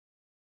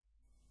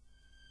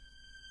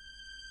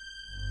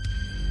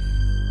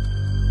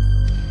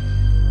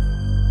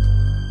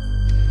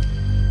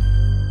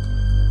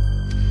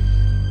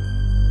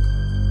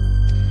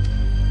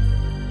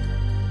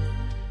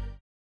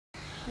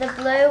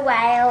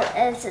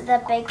whale is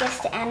the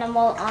biggest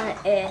animal on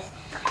Earth.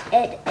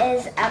 It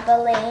is a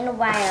baleen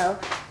whale.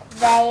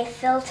 They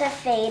filter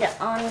feed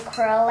on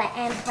krill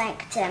and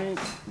plankton.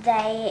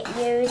 They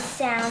use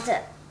sound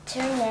to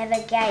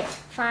navigate,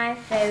 find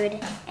food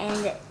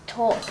and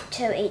talk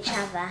to each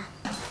other.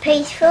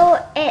 Peaceful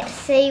at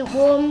sea,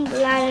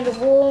 warm-blooded,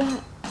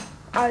 warm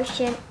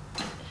ocean.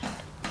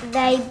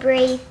 They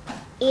breathe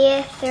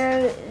air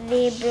through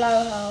their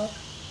blowhole.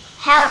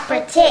 Help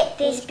protect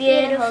these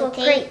beautiful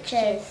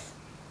creatures.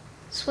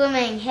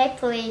 Swimming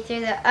happily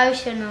through the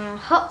ocean on a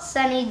hot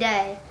sunny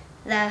day.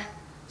 The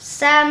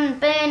sun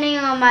burning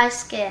on my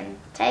skin,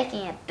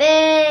 taking a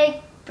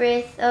big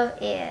breath of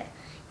air,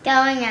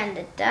 going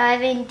under,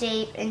 diving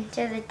deep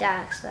into the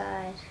dark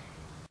side.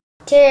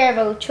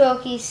 Terrible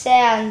chalky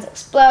sounds,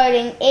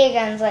 exploding air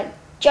guns like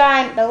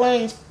giant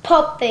balloons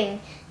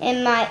popping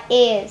in my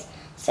ears.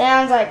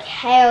 Sounds like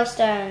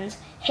hailstones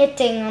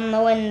hitting on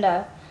the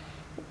window.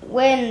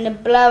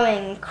 Wind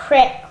blowing,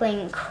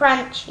 crackling,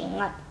 crunching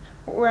like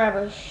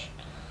rubbish.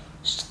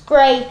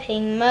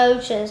 Scraping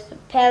motors,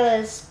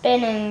 propellers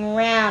spinning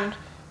round,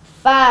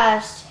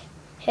 fast,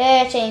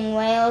 hurting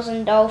whales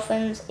and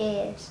dolphins'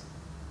 ears.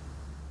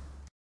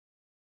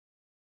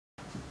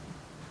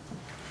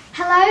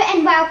 Hello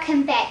and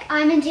welcome back.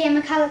 I'm India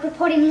McCulloch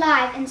reporting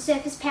live in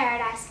Surfers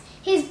Paradise.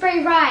 Here's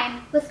Bree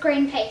Ryan with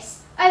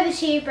Greenpeace. Over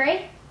to you,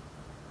 Bree.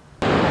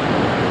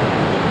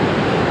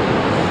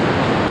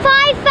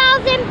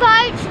 5,000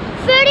 boats,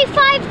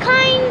 35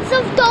 kinds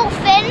of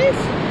dolphins.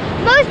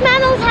 Most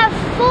mammals have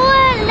 4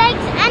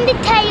 legs and a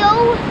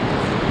tail.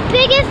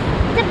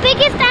 The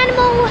biggest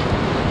animal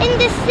in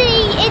the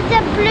sea is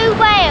a blue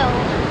whale.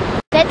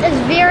 That is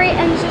very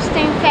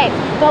interesting fact,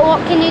 but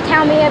what can you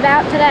tell me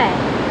about today?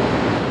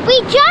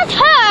 We just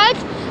heard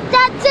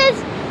that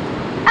there's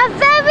a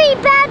very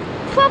bad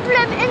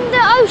problem in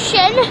the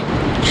ocean.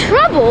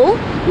 Trouble?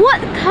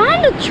 What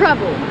kind of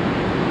trouble?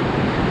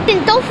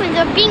 And dolphins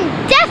are being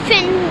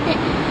deafened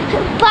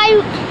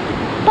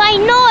by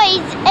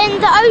noise in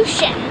the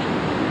ocean.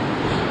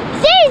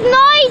 These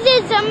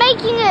noises are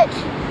making it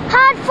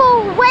hard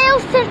for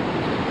whales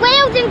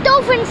and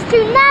dolphins to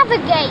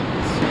navigate.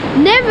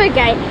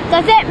 Navigate?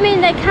 Does that mean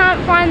they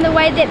can't find the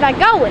way that they're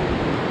going?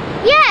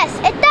 Yes,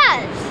 it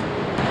does.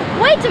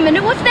 Wait a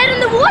minute, what's that in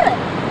the water?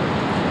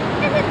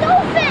 It's a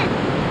dolphin.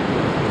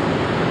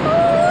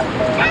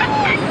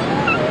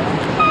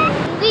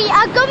 We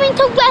are going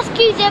to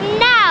rescue them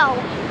now.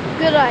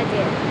 Good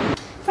idea.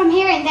 From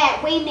hearing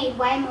that, we need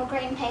way more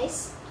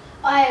Greenpeace.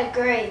 I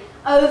agree.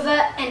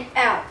 Over and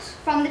out.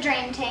 From the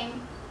Dream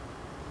Team.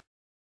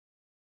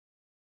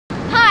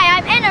 Hi,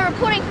 I'm Anna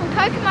reporting from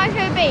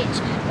Kokomoto Beach.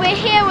 We're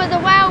here with the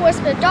whale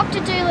whisperer, Dr.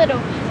 Doolittle.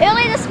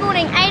 Early this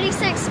morning,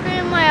 86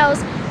 sperm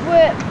whales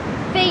were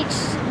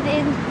beached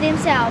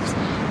themselves.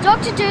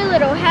 Dr.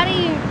 Doolittle, how do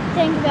you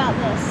think about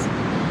this?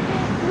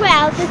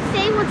 Well, the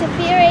sea was a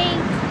very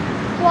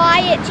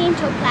quiet,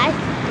 gentle place,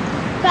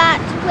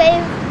 but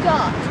we've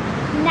got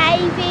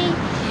Navy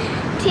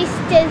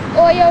testers,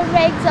 oil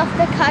rigs off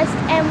the coast,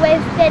 and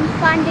we've been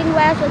finding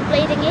whales with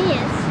bleeding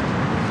ears.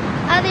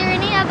 Are there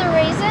any other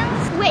reasons?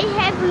 We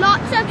have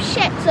lots of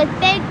ships with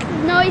big,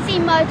 noisy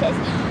motors.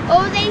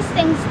 All these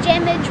things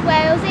damage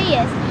whales'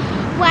 ears.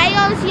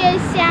 Whales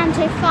use sound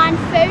to find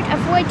food,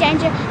 avoid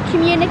danger,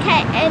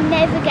 communicate and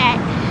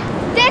navigate.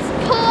 This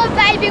poor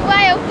baby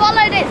whale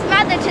followed its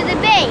mother to the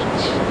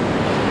beach.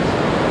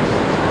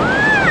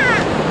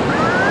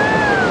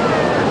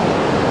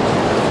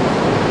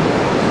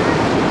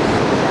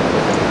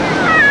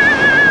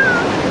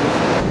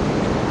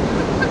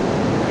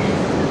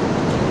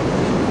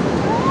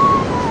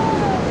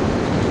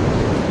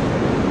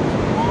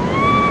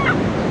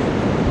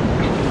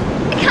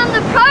 Here come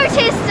the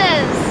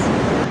protesters!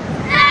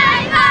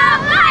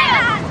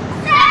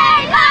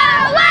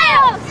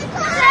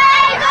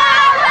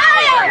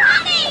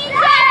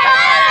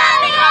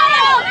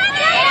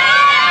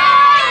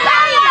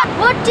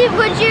 What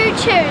would you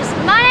choose,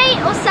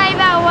 money or save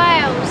our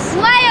whales?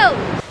 Whales!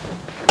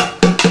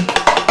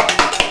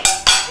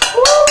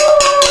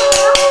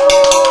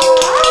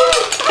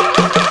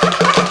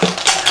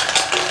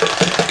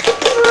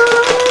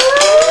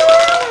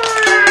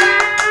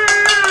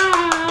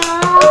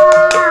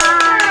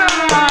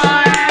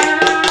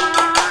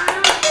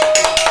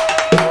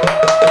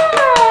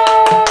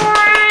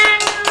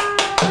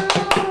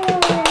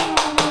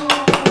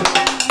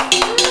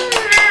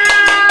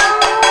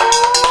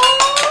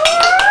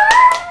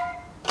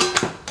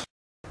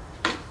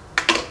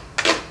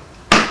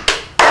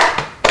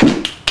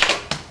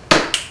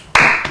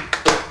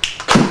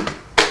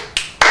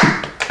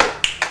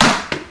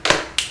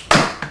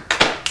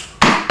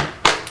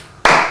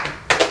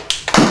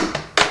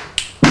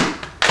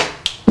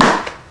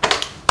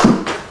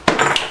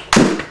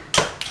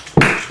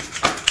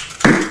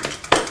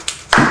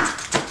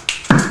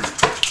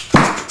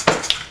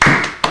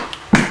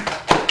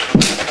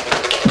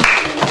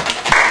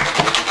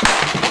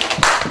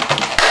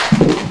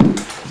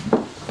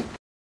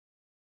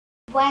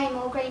 Way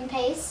more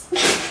Greenpeace.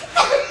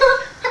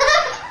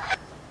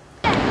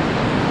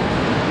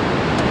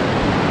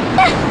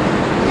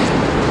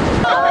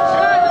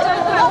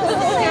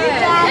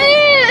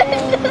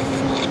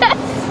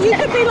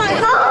 could be like